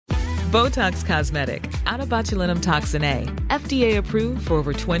Botox Cosmetic, out of botulinum toxin A, FDA approved for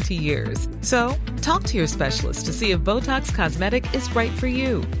over 20 years. So, talk to your specialist to see if Botox Cosmetic is right for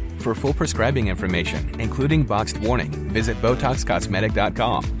you. For full prescribing information, including boxed warning, visit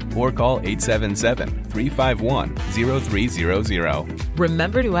BotoxCosmetic.com or call 877-351-0300.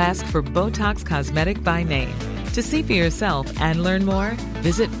 Remember to ask for Botox Cosmetic by name. To see for yourself and learn more,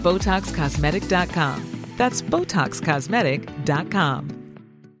 visit BotoxCosmetic.com. That's BotoxCosmetic.com.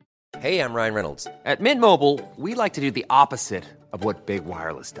 Hey, I'm Ryan Reynolds. At Mint Mobile, we like to do the opposite of what Big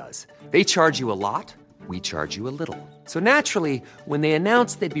Wireless does. They charge you a lot, we charge you a little. So naturally, when they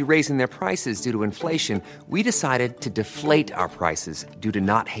announced they'd be raising their prices due to inflation, we decided to deflate our prices due to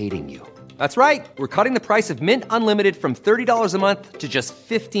not hating you. That's right. We're cutting the price of Mint Unlimited from $30 a month to just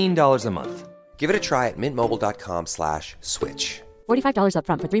 $15 a month. Give it a try at mintmobile.com/switch. $45 up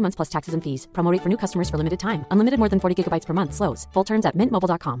front for 3 months plus taxes and fees. Promo rate for new customers for limited time. Unlimited more than 40 gigabytes per month. Slows full terms at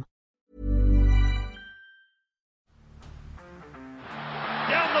mintmobile.com.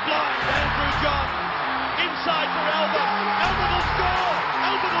 Down the blind, Andrew John. Inside for Albert. Albert will score.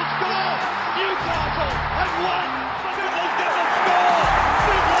 Albert will score. Newcastle have won. Fiddler's going to score.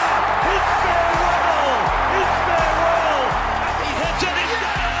 Fiddler, it's farewell. It's farewell. And he hits it. He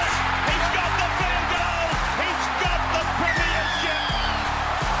does. He's got the field goal. He's got the premiership.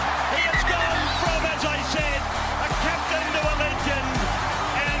 He has gone from, as I said, a captain to a legend,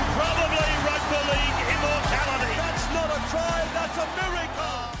 and probably rugby league immortality. That's not a try. That's a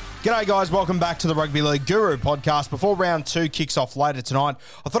miracle. G'day guys, welcome back to the Rugby League Guru podcast. Before round 2 kicks off later tonight,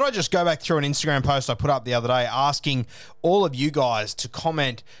 I thought I'd just go back through an Instagram post I put up the other day asking all of you guys to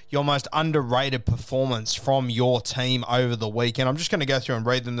comment your most underrated performance from your team over the weekend. I'm just going to go through and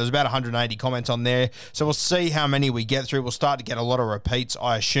read them. There's about 180 comments on there, so we'll see how many we get through. We'll start to get a lot of repeats,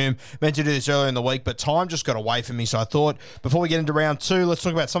 I assume. Meant to do this earlier in the week, but time just got away from me, so I thought before we get into round 2, let's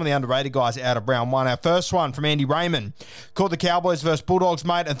talk about some of the underrated guys out of round 1. Our first one from Andy Raymond. Called the Cowboys versus Bulldogs,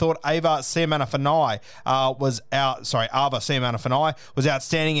 mate, and thought Ava Siamanafanai was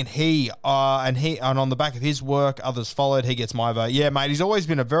outstanding, and on the back of his work, others followed. He gets my vote. Yeah, mate, he's always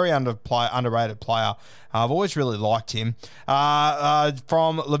been a very underrated player. I've always really liked him.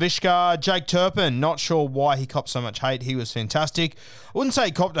 From Lavishka, Jake Turpin. Not sure why he copped so much hate. He was fantastic. I wouldn't say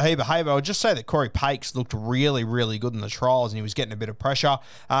he copped a heap of hate, but I would just say that Corey Pakes looked really, really good in the trials, and he was getting a bit of pressure.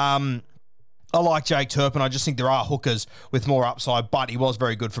 I like Jake Turpin. I just think there are hookers with more upside, but he was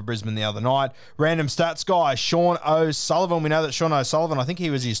very good for Brisbane the other night. Random stats guy, Sean O'Sullivan. We know that Sean O'Sullivan, I think he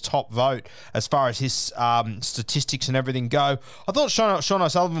was his top vote as far as his statistics and everything go. I thought Sean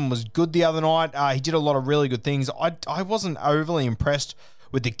O'Sullivan was good the other night. He did a lot of really good things. I wasn't overly impressed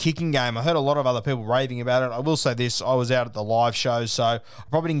with the kicking game. I heard a lot of other people raving about it. I will say this, I was out at the live show, so I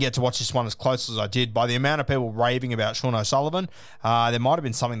probably didn't get to watch this one as close as I did. By the amount of people raving about Sean O'Sullivan, there might have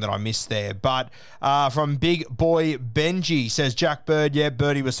been something that I missed there. But from Big Boy Benji, says Jack Bird, yeah,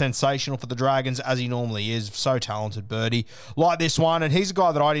 Birdie was sensational for the Dragons, as he normally is. So talented, Birdie. Like this one, and he's a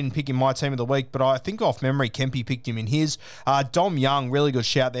guy that I didn't pick in my team of the week, but I think off memory, Kempy picked him in his. Dom Young, really good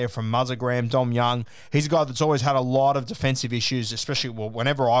shout there from Muzzagram. Dom Young, he's a guy that's always had a lot of defensive issues, especially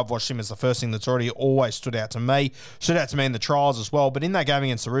whenever I've watched him, as the first thing that's always stood out to me in the trials as well. But in that game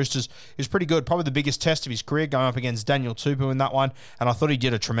against the Roosters, he was pretty good. Probably the biggest test of his career, going up against Daniel Tupou in that one, and I thought he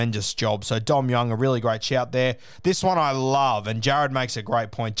did a tremendous job. So Dom Young, a really great shout there. This one I love, and Jared makes a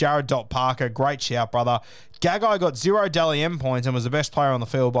great point. Jared Parker, great shout, brother. Gagai got 0 Dally M points and was the best player on the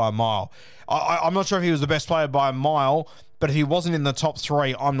field by a mile. I'm not sure if he was the best player by a mile, but if he wasn't in the top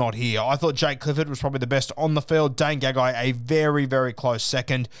 3, I'm not here. I thought Jake Clifford was probably the best on the field. Dane Gagai, a very, very close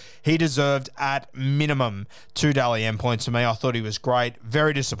second. He deserved, at minimum, 2 Dally M points to me. I thought he was great.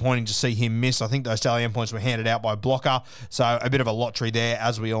 Very disappointing to see him miss. I think those Dally M points were handed out by Blocker, so a bit of a lottery there,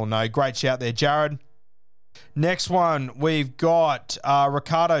 as we all know. Great shout there, Jared. Next one, we've got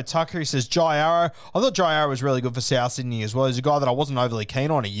Ricardo Tucker. He says, Jai Arrow. I thought Jai Arrow was really good for South Sydney as well. He's a guy that I wasn't overly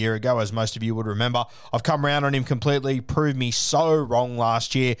keen on a year ago, as most of you would remember. I've come around on him completely, proved me so wrong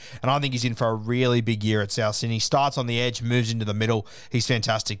last year, and I think he's in for a really big year at South Sydney. Starts on the edge, moves into the middle. He's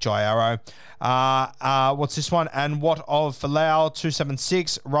fantastic, Jai Arrow. What's this one? And what of Falau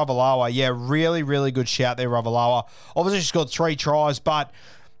 276, Ravalawa. Yeah, really, really good shout there, Ravalawa. Obviously, he scored 3 tries, but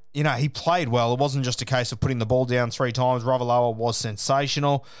you know, he played well. It wasn't just a case of putting the ball down 3 times. Ravalawa was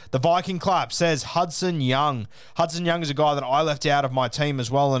sensational. The Viking Clap says Hudson Young. Hudson Young is a guy that I left out of my team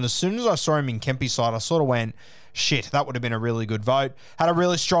as well, and as soon as I saw him in Kempy's side, I sort of went, shit, that would have been a really good vote. Had a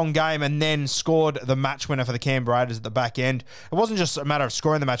really strong game and then scored the match winner for the Canberra Raiders at the back end. It wasn't just a matter of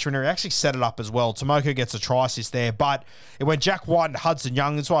scoring the match winner, he actually set it up as well. Tomoko gets a try assist there, but it went Jack White and Hudson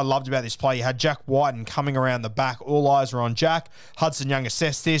Young. That's what I loved about this play. You had Jack White and coming around the back. All eyes were on Jack. Hudson Young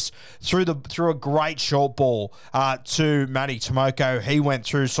assessed this through a great short ball to Matty Tomoko. He went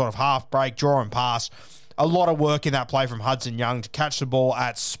through sort of half break, draw and pass. A lot of work in that play from Hudson Young to catch the ball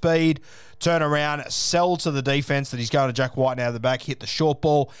at speed, turn around, sell to the defense that he's going to Jack White now at the back, hit the short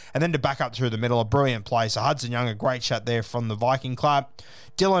ball, and then to back up through the middle. A brilliant play. So Hudson Young, a great shot there from the Viking club.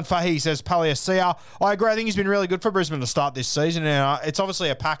 Dylan Fahey says Paliasia. I agree. I think he's been really good for Brisbane to start this season. And it's obviously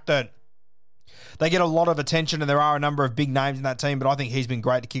a pack that they get a lot of attention, and there are a number of big names in that team, but I think he's been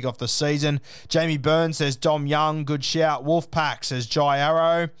great to kick off the season. Jamie Burns says Dom Young, good shout. Wolfpack says Jai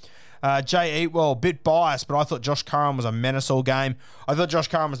Arrow. Jay Eatwell, bit biased, but I thought Josh Curran was a menace all game. I thought Josh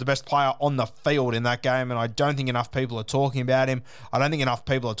Curran was the best player on the field in that game, and I don't think enough people are talking about him. I don't think enough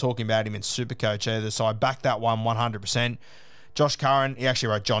people are talking about him in Supercoach either, so I back that one 100%. Josh Curran, he actually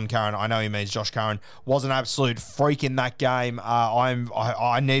wrote John Curran. I know he means Josh Curran. Was an absolute freak in that game.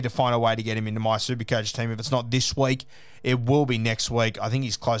 I need to find a way to get him into my Supercoach team. If it's not this week, it will be next week. I think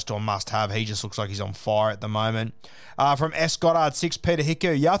he's close to a must-have. He just looks like he's on fire at the moment. From S. Goddard 6, Peter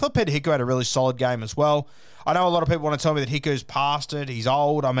Hiku. Yeah, I thought Peter Hiku had a really solid game as well. I know a lot of people want to tell me that Hiku's past it. He's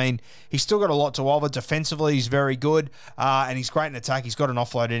old. I mean, he's still got a lot to offer. Defensively, he's very good, and he's great in attack. He's got an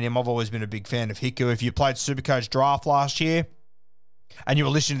offload in him. I've always been a big fan of Hiku. If you played Supercoach Draft last year, and you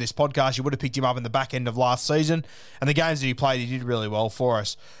were listening to this podcast, you would have picked him up in the back end of last season. And the games that he played, he did really well for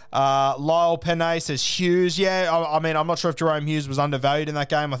us. Lyle Penne says Hughes. Yeah, I mean, I'm not sure if Jerome Hughes was undervalued in that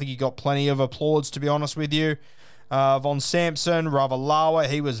game. I think he got plenty of applause, to be honest with you. Von Sampson, Ravalawa,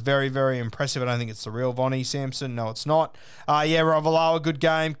 he was very, very impressive. I don't think it's the real Vonnie Sampson. No, it's not. Ravalawa, good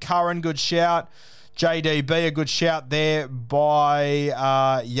game. Curran, good shout. JDB, a good shout there by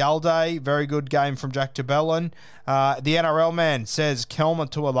Yalday. Very good game from Jack Tabellin. The NRL man says Kelma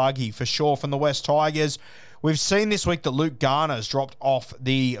Tuolagi for sure from the West Tigers. We've seen this week that Luke Garner's dropped off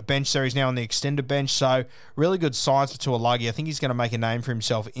the bench series now on the extended bench, so really good signs for Tuolagi. I think he's going to make a name for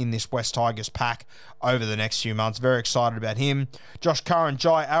himself in this West Tigers pack over the next few months. Very excited about him. Josh Curran,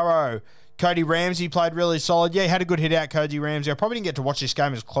 Jai Arrow. Cody Ramsey played really solid. Yeah, he had a good hit out, Cody Ramsey. I probably didn't get to watch this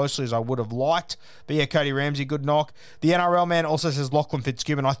game as closely as I would have liked. But yeah, Cody Ramsey, good knock. The NRL man also says Lachlan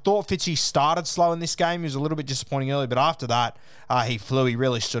Fitzgibbon. I thought Fitzy started slow in this game. He was a little bit disappointing early, but after that, he flew. He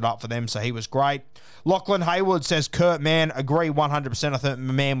really stood up for them, so he was great. Lachlan Hayward says Kurt Mann. Agree 100%. I thought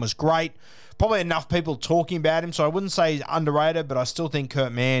Mann was great. Probably enough people talking about him, so I wouldn't say he's underrated, but I still think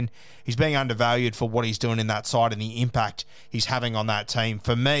Kurt Mann, he's being undervalued for what he's doing in that side and the impact he's having on that team.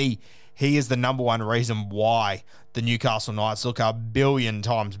 For me, he is the number one reason why the Newcastle Knights look a billion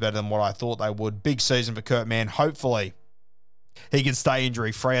times better than what I thought they would. Big season for Kurt Mann. Hopefully, he can stay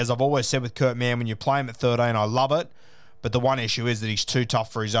injury-free. As I've always said with Kurt Mann, when you play him at 13, I love it. But the one issue is that he's too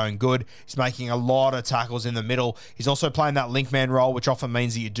tough for his own good. He's making a lot of tackles in the middle. He's also playing that linkman role, which often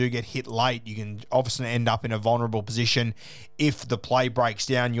means that you do get hit late. You can obviously end up in a vulnerable position. If the play breaks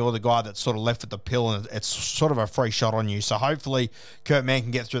down, you're the guy that's sort of left with the pill, and it's sort of a free shot on you. So hopefully Kurt Mann can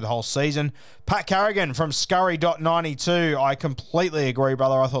get through the whole season. Pat Carrigan from Scurry.92. I completely agree,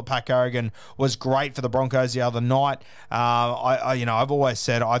 brother. I thought Pat Carrigan was great for the Broncos the other night. I've always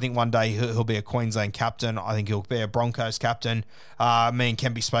said I think one day he'll be a Queensland captain. I think he'll be a Broncos captain. Me and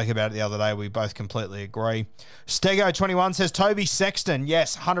Kempy spoke about it the other day. We both completely agree. Stego21 says Toby Sexton.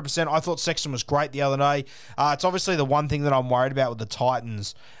 Yes, 100%. I thought Sexton was great the other day. It's obviously the one thing that I'm worried about with the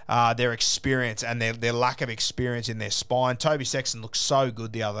Titans, their experience and their lack of experience in their spine. Toby Sexton looked so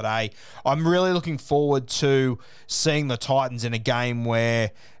good the other day. I'm really looking forward to seeing the Titans in a game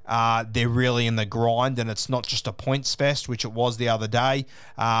where they're really in the grind and it's not just a points fest, which it was the other day.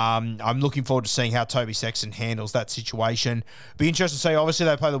 I'm looking forward to seeing how Toby Sexton handles that situation. Be interested to see, obviously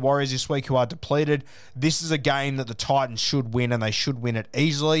they play the Warriors this week, who are depleted. This is a game that the Titans should win, and they should win it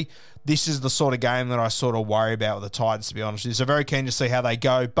easily. This is the sort of game that I sort of worry about with the Titans, to be honest with you. So very keen to see how they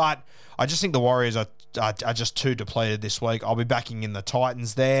go, but I just think the Warriors are just too depleted this week. I'll be backing in the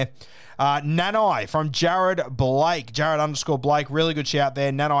Titans there. Nanai from Jared Blake. Jared_Blake. Really good shout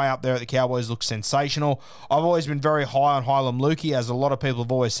there. Nanai up there at the Cowboys looks sensational. I've always been very high on Hylam Lukey, as a lot of people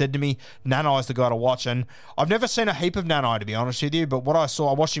have always said to me. Nanai's the guy to watch, and I've never seen a heap of Nanai, to be honest with you, but what I saw,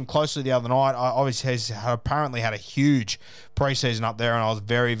 I watched him closely the other night. I obviously has apparently had a huge preseason up there, and I was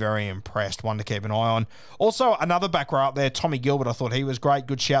very, very impressed. One to keep an eye on. Also, another back row up there, Tommy Gilbert. I thought he was great.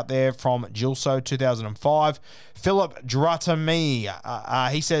 Good shout there from Gilso 2005. Philip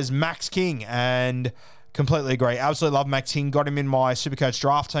Dratami. He says Max King and Completely agree. Absolutely love Max King. Got him in my Supercoach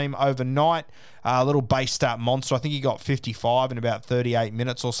draft team overnight. A little base stat monster. I think he got 55 in about 38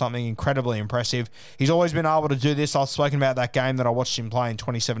 minutes or something. Incredibly impressive. He's always been able to do this. I've spoken about that game that I watched him play in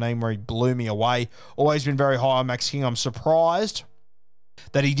 2017 where he blew me away. Always been very high on Max King. I'm surprised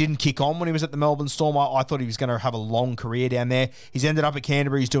that he didn't kick on when he was at the Melbourne Storm. I thought he was going to have a long career down there. He's ended up at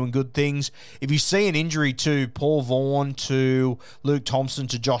Canterbury. He's doing good things. If you see an injury to Paul Vaughan, to Luke Thompson,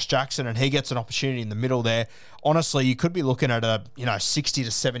 to Josh Jackson, and he gets an opportunity in the middle there, honestly, you could be looking at a 60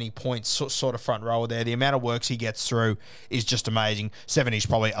 to 70 points sort of front rower there. The amount of works he gets through is just amazing. 70 is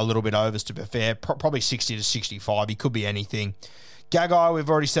probably a little bit overs, to be fair. Probably 60 to 65. He could be anything. Gagai, we've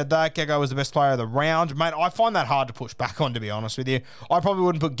already said that. Gagai was the best player of the round. Mate, I find that hard to push back on, to be honest with you. I probably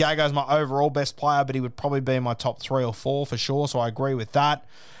wouldn't put Gagai as my overall best player, but he would probably be in my top 3 or 4 for sure, so I agree with that.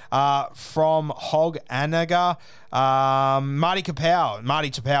 From Hog Anaga, Marty Kapow. Marty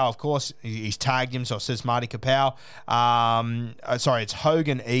Kapow, of course, he's tagged him, so it says Marty Kapow. Sorry, it's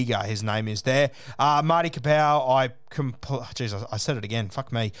Hogan Eager, his name is there. Marty Kapow, I said it again,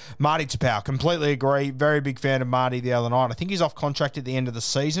 fuck me. Marty Kapow, completely agree. Very big fan of Marty the other night. I think he's off contract at the end of the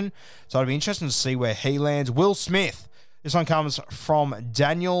season, so it'll be interesting to see where he lands. Will Smith. This one comes from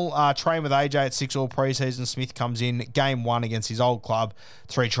Daniel. Train with AJ at 6 all preseason. Smith comes in game 1 against his old club.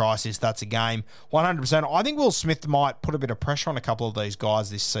 3 try assists. That's a game. 100%. I think Will Smith might put a bit of pressure on a couple of these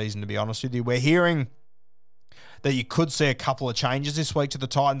guys this season, to be honest with you. We're hearing that you could see a couple of changes this week to the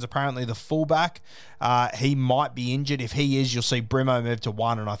Titans. Apparently the fullback, he might be injured. If he is, you'll see Brimo move to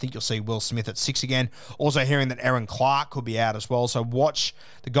 1, and I think you'll see Will Smith at 6 again. Also hearing that Aaron Clark could be out as well. So watch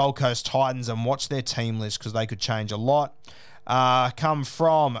the Gold Coast Titans and watch their team list because they could change a lot. Come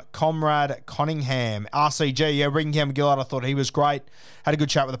from Comrade Cunningham. RCG, yeah, Regan Gillard, I thought he was great. Had a good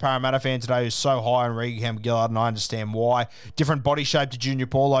chat with a Parramatta fan today who's so high on Regan Gillard, and I understand why. Different body shape to Junior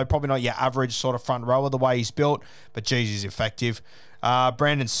Paulo. Probably not your average sort of front rower the way he's built, but geez, he's effective.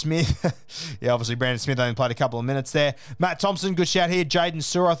 Brandon Smith. Yeah, obviously Brandon Smith only played a couple of minutes there. Matt Thompson, good shout here. Jaden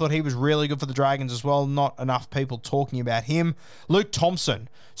Sewer, I thought he was really good for the Dragons as well. Not enough people talking about him. Luke Thompson.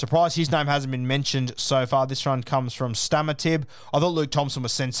 Surprised his name hasn't been mentioned so far. This one comes from Stammertib. I thought Luke Thompson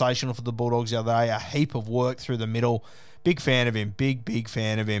was sensational for the Bulldogs the other day. A heap of work through the middle. Big fan of him. Big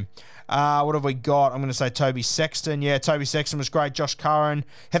fan of him. What have we got? I'm going to say Toby Sexton. Yeah, Toby Sexton was great. Josh Curran.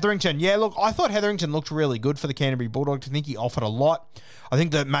 Hetherington. Yeah, look, I thought Hetherington looked really good for the Canterbury Bulldogs. I think he offered a lot. I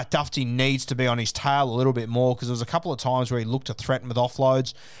think that Matt Duffy needs to be on his tail a little bit more because there was a couple of times where he looked to threaten with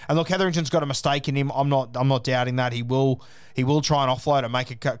offloads. And look, Hetherington's got a mistake in him. I'm not doubting that. He will try and offload and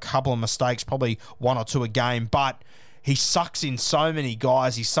make a couple of mistakes, probably 1 or 2 a game, but he sucks in so many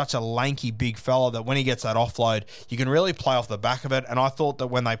guys. He's such a lanky big fella that when he gets that offload, you can really play off the back of it. And I thought that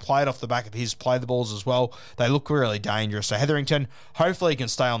when they played off the back of his play the balls as well, they look really dangerous. So Hetherington, hopefully he can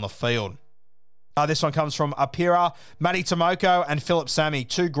stay on the field. This one comes from Apira, Matty Tomoko, and Philip Sammy.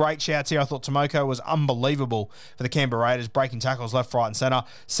 2 great shouts here. I thought Tomoko was unbelievable for the Canberra Raiders, breaking tackles left, right, and centre.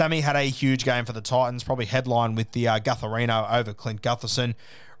 Sammy had a huge game for the Titans, probably headline with the Gutherino over Clint Gutherson.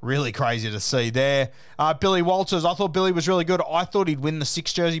 Really crazy to see there. Billy Walters, I thought Billy was really good. I thought he'd win the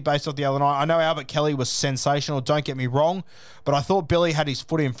 6 jersey based off the other night. I know Albert Kelly was sensational, don't get me wrong, but I thought Billy had his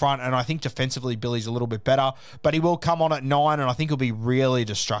foot in front, and I think defensively Billy's a little bit better, but he will come on at 9, and I think he'll be really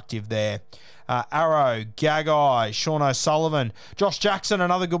destructive there. Arrow, Gagai, Sean O'Sullivan, Josh Jackson,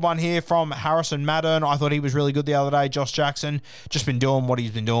 another good one here from Harrison Madden. I thought he was really good the other day. Josh Jackson, just been doing what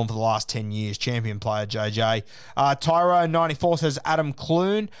he's been doing for the last 10 years. Champion player, JJ. Tyro94 says Adam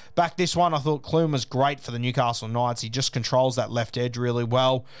Clune. Back this one, I thought Clune was great for the Newcastle Knights. He just controls that left edge really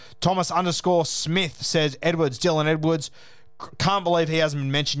well. Thomas_Smith says Edwards, Dylan Edwards. Can't believe he hasn't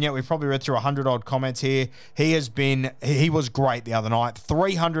been mentioned yet. We've probably read through 100 odd comments here. He was great the other night.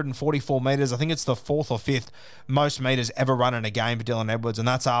 344 metres. I think it's the 4th or 5th most metres ever run in a game for Dylan Edwards, and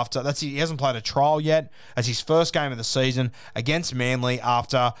he hasn't played a trial yet. As his first game of the season against Manly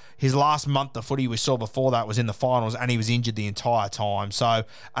after his last month of footy we saw before that was in the finals, and he was injured the entire time. So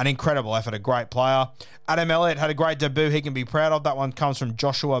an incredible effort, a great player. Adam Elliott had a great debut he can be proud of. That one comes from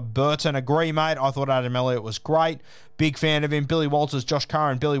Joshua Burton. Agree, mate. I thought Adam Elliott was great. Big fan of him. Billy Walters, Josh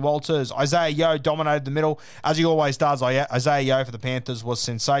Curran, Billy Walters. Isaiah Yeo dominated the middle, as he always does. Isaiah Yeo for the Panthers was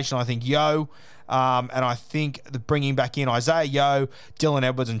sensational. I think Yeo, and I think bringing back in Isaiah Yeo, Dylan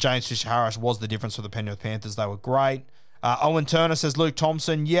Edwards, and James Fisher-Harris was the difference for the Penrith Panthers. They were great. Owen Turner says Luke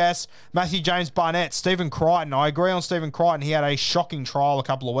Thompson, yes. Matthew James Barnett, Stephen Crichton. I agree on Stephen Crichton. He had a shocking trial a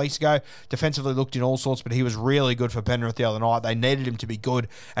couple of weeks ago. Defensively looked in all sorts, but he was really good for Penrith the other night. They needed him to be good,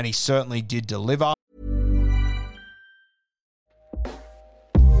 and he certainly did deliver.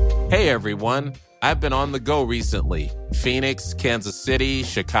 Hey everyone, I've been on the go recently. Phoenix, Kansas City,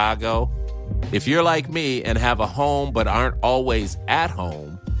 Chicago. If you're like me and have a home but aren't always at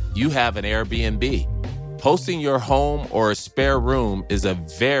home, you have an Airbnb. Hosting your home or a spare room is a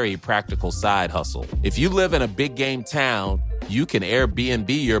very practical side hustle. If you live in a big game town, you can Airbnb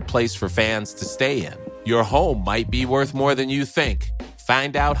your place for fans to stay in. Your home might be worth more than you think.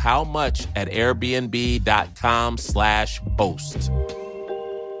 Find out how much at airbnb.com/host.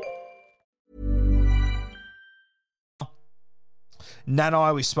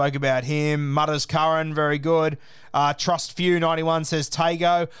 Nanai, we spoke about him. Mutters Curran, very good. Trust Few 91 says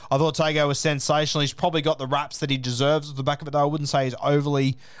Tago. I thought Tago was sensational. He's probably got the raps that he deserves at the back of it, though. I wouldn't say he's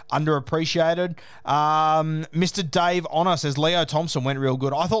overly underappreciated. Mr. Dave Honor says Leo Thompson went real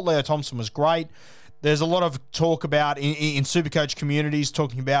good. I thought Leo Thompson was great. There's a lot of talk about in Supercoach communities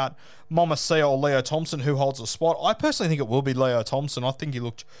talking about Mama Sia or Leo Thompson, who holds a spot. I personally think it will be Leo Thompson. I think he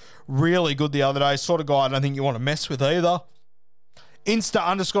looked really good the other day. Sort of guy I don't think you want to mess with either.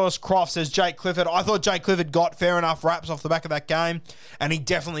 Insta_Croft says Jake Clifford. I thought Jake Clifford got fair enough raps off the back of that game, and he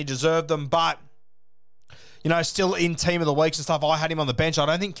definitely deserved them. But, you know, still in team of the weeks and stuff, I had him on the bench. I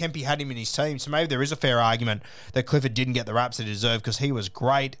don't think Kempy had him in his team, so maybe there is a fair argument that Clifford didn't get the raps that he deserved because he was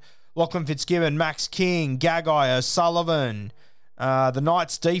great. Lachlan Fitzgibbon, Max King, Gagai, O'Sullivan. The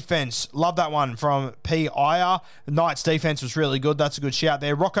Knights defense, love that one from P. Iyer. The Knights defense was really good. That's a good shout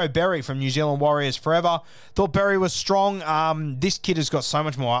there. Rocco Berry from New Zealand Warriors Forever. Thought Berry was strong. This kid has got so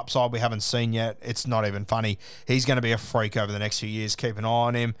much more upside we haven't seen yet. It's not even funny. He's going to be a freak over the next few years. Keep an eye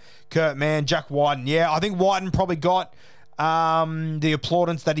on him. Kurt Mann, Jack Wyden. Yeah, I think Wyden probably got the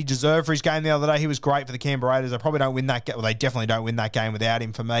applaudance that he deserved for his game the other day. He was great for the Canberra Raiders. They probably don't win that game. Well, they definitely don't win that game without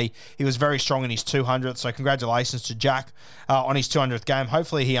him for me. He was very strong in his 200th, so congratulations to Jack on his 200th game.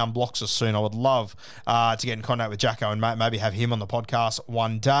 Hopefully he unblocks us soon. I would love to get in contact with Jacko and maybe have him on the podcast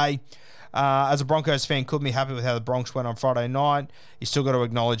one day. As a Broncos fan, couldn't be happy with how the Bronx went on Friday night. You still got to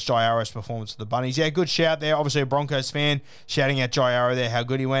acknowledge Jai Arrow's performance of the Bunnies. Yeah, good shout there. Obviously a Broncos fan shouting at Jai Arrow there how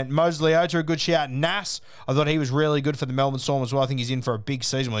good he went. Mosley Leota, a good shout. Nas, I thought he was really good for the Melbourne Storm as well. I think he's in for a big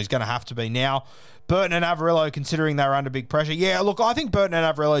season. Well, he's going to have to be now. Burton and Averillo, considering they were under big pressure. Yeah, look, I think Burton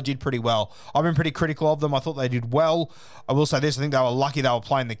and Averillo did pretty well. I've been pretty critical of them. I thought they did well. I will say this, I think they were lucky they were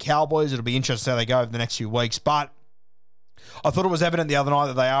playing the Cowboys. It'll be interesting how they go over the next few weeks. But I thought it was evident the other night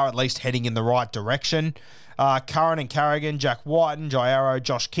that they are at least heading in the right direction. Curran and Carrigan, Jack Whiten, Jai Arrow,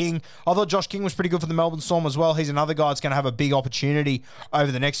 Josh King. I thought Josh King was pretty good for the Melbourne Storm as well. He's another guy that's going to have a big opportunity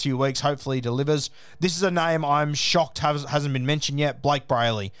over the next few weeks. Hopefully he delivers. This is a name I'm shocked hasn't been mentioned yet. Blake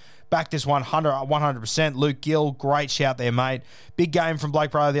Brayley. Back this 100%. Luke Gill, great shout there, mate. Big game from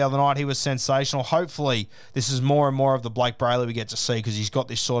Blake Brayley the other night. He was sensational. Hopefully, this is more and more of the Blake Brayley we get to see because he's got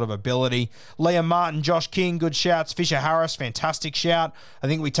this sort of ability. Liam Martin, Josh King, good shouts. Fisher Harris, fantastic shout. I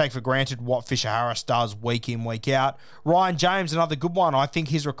think we take for granted what Fisher Harris does week in, week out. Ryan James, another good one. I think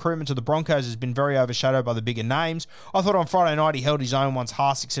his recruitment to the Broncos has been very overshadowed by the bigger names. I thought on Friday night he held his own once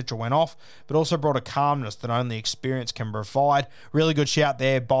Haas, etc. went off, but also brought a calmness that only experience can provide. Really good shout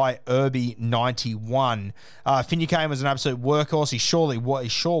there by Irby91. Finucane was an absolute workhorse. He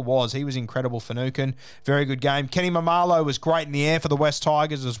sure was. He was incredible for Nukin. Very good game. Kenny Mamalo was great in the air for the West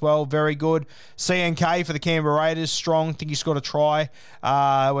Tigers as well. Very good. CNK for the Canberra Raiders. Strong. I think he scored a try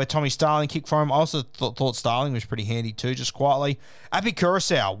where Tommy Starling kicked from him. I also thought Starling was pretty handy too, just quietly. Appy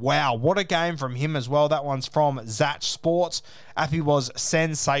Curacao. Wow, what a game from him as well. That one's from Zatch Sports. Appy was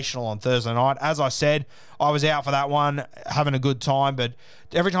sensational on Thursday night. As I said, I was out for that one, having a good time, but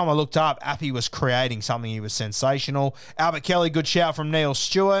every time I looked up, Appy was creating something. He was sensational. Albert Kelly, good shout from Neil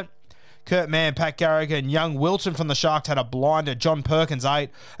Stewart. Kurt Mann, Pat Garrick, and young Wilton from the Sharks had a blinder. John Perkins, 8.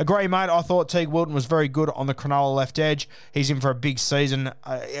 Agree, mate. I thought Teague Wilton was very good on the Cronulla left edge. He's in for a big season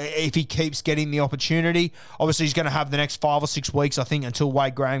if he keeps getting the opportunity. Obviously, he's going to have the next 5 or 6 weeks, I think, until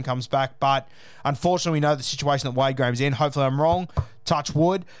Wade Graham comes back. But unfortunately, we know the situation that Wade Graham's in. Hopefully, I'm wrong. Touch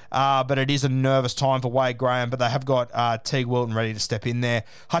wood, but it is a nervous time for Wade Graham, but they have got Teague Wilton ready to step in there.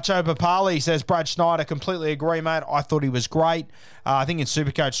 Hutcho Papali says, Brad Schneider, completely agree, mate. I thought he was great. I think in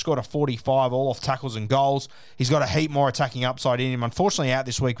Supercoach scored a 45 all off tackles and goals. He's got a heap more attacking upside in him. Unfortunately, out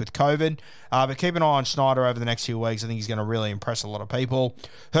this week with COVID, but keep an eye on Schneider over the next few weeks. I think he's going to really impress a lot of people.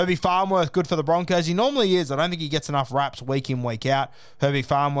 Herbie Farnworth, good for the Broncos. He normally is. I don't think he gets enough raps week in, week out. Herbie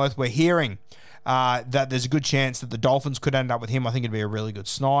Farnworth, we're hearing that there's a good chance that the Dolphins could end up with him. I think it'd be a really good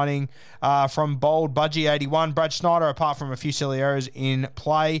signing. From Bold Budgie 81, Brad Schneider, apart from a few silly errors in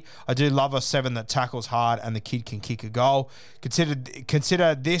play, I do love a 7 that tackles hard and the kid can kick a goal.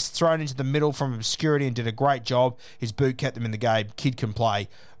 Consider this thrown into the middle from obscurity and did a great job. His boot kept them in the game. Kid can play.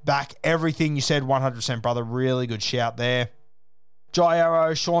 Back everything you said, 100%, brother. Really good shout there. Jai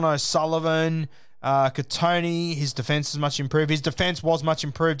Arrow, Sean O'Sullivan, Katoni, his defense is much improved. His defense was much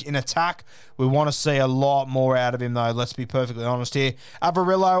improved in attack. We want to see a lot more out of him, though. Let's be perfectly honest here.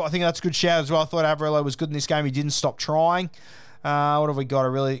 Avarillo, I think that's a good shout as well. I thought Avarillo was good in this game. He didn't stop trying. What have we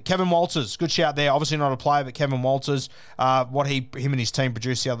got? Kevin Walters, good shout there. Obviously not a player, but Kevin Walters, what him and his team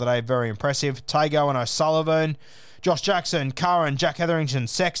produced the other day, very impressive. Tago and O'Sullivan, Josh Jackson, Curran, Jack Hetherington,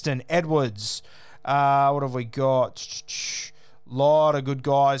 Sexton, Edwards. What have we got? Lot of good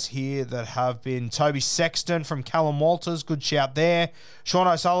guys here that have been. Toby Sexton from Callum Walters, good shout there. Sean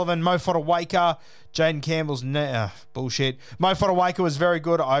O'Sullivan, Mo Fodawaker, Jaden Campbell's bullshit. Mo Fodawaker was very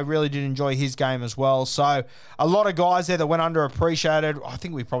good. I really did enjoy his game as well. So a lot of guys there that went underappreciated. I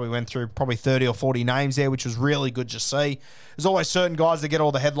think we probably went through 30 or 40 names there, which was really good to see. There's always certain guys that get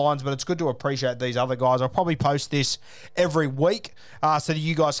all the headlines, but it's good to appreciate these other guys. I'll probably post this every week so that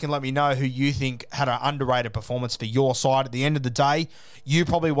you guys can let me know who you think had an underrated performance for your side. At the end of the day, you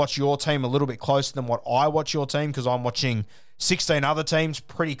probably watch your team a little bit closer than what I watch your team, because I'm watching 16 other teams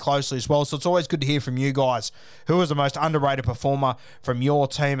pretty closely as well. So it's always good to hear from you guys who was the most underrated performer from your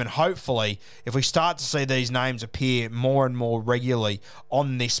team. And hopefully, if we start to see these names appear more and more regularly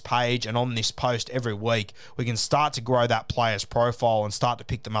on this page and on this post every week, we can start to grow that player's profile and start to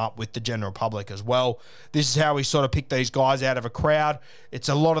pick them up with the general public as well. This is how we sort of pick these guys out of a crowd. It's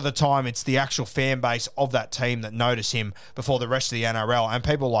a lot of the time, it's the actual fan base of that team that notice him before the rest of the NRL. And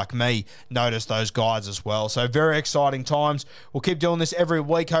people like me notice those guys as well. So very exciting times. We'll keep doing this every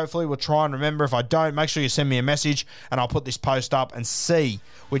week. Hopefully, we'll try and remember. If I don't, make sure you send me a message and I'll put this post up and see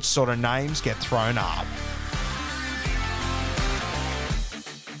which sort of names get thrown up.